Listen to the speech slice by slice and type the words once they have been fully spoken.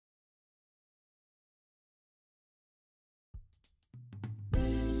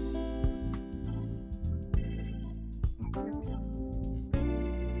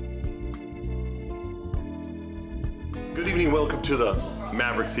Good evening, welcome to the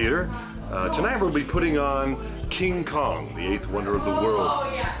Maverick Theater. Tonight we'll be putting on King Kong, the eighth wonder of the world.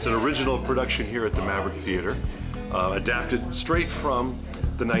 It's an original production here at the Maverick Theater, adapted straight from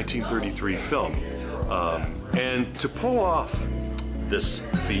the 1933 film. And to pull off this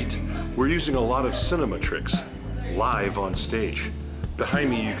feat, we're using a lot of cinema tricks live on stage. Behind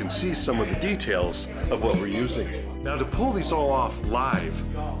me you can see some of the details of what we're using. Now to pull these all off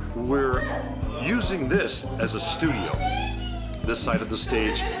live, we're using this as a studio. This side of the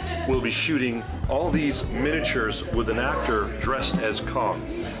stage we'll be shooting all these miniatures with an actor dressed as Kong.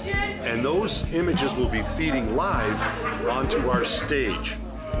 And those images will be feeding live onto our stage.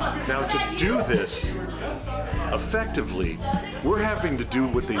 Now to do this effectively, we're having to do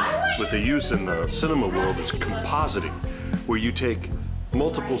what they use in the cinema world is compositing, where you take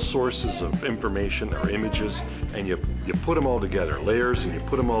multiple sources of information or images and you put them all together, layers, and you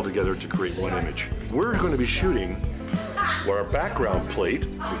put them all together to create one image. We're going to be shooting our background plate,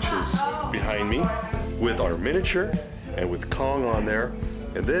 which is behind me, with our miniature and with Kong on there.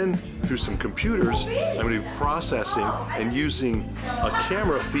 And then through some computers, I'm going to be processing and using a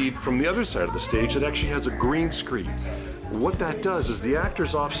camera feed from the other side of the stage that actually has a green screen. What that does is the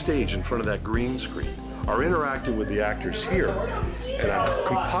actors off stage in front of that green screen are interacting with the actors here, and I'm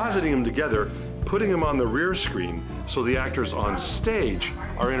compositing them together, putting them on the rear screen so the actors on stage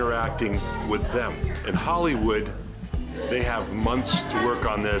are interacting with them. In Hollywood, they have months to work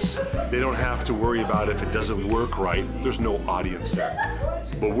on this. They don't have to worry about if it doesn't work right. There's no audience there.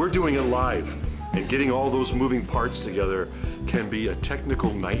 But we're doing it live, and getting all those moving parts together can be a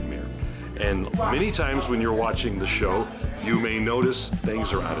technical nightmare. And many times when you're watching the show, you may notice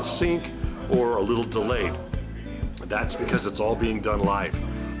things are out of sync or a little delayed. That's because it's all being done live.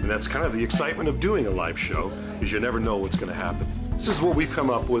 And that's kind of the excitement of doing a live show, is you never know what's going to happen. This is what we've come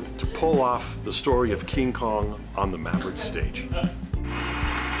up with to pull off the story of King Kong on the Maverick stage.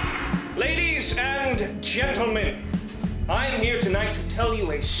 Ladies and gentlemen, I'm here tonight to tell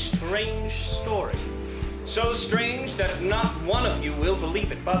you a strange story. So strange that not one of you will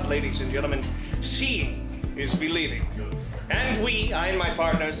believe it, but ladies and gentlemen, seeing is believing. And I and my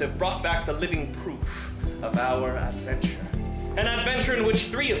partners have brought back the living proof of our adventure. An adventure in which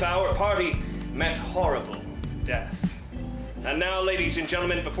 3 of our party met horrible death. And now, ladies and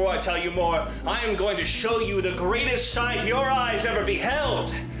gentlemen, before I tell you more, I am going to show you the greatest sight your eyes ever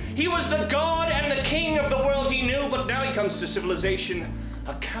beheld. He was the god and the king of the world he knew, but now he comes to civilization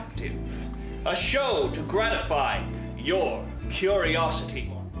a captive. A show to gratify your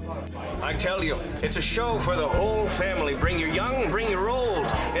curiosity. I tell you, it's a show for the whole family. Bring your young, bring your old.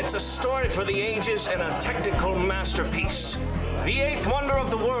 It's a story for the ages and a technical masterpiece. The eighth wonder of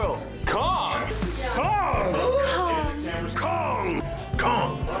the world, Kong!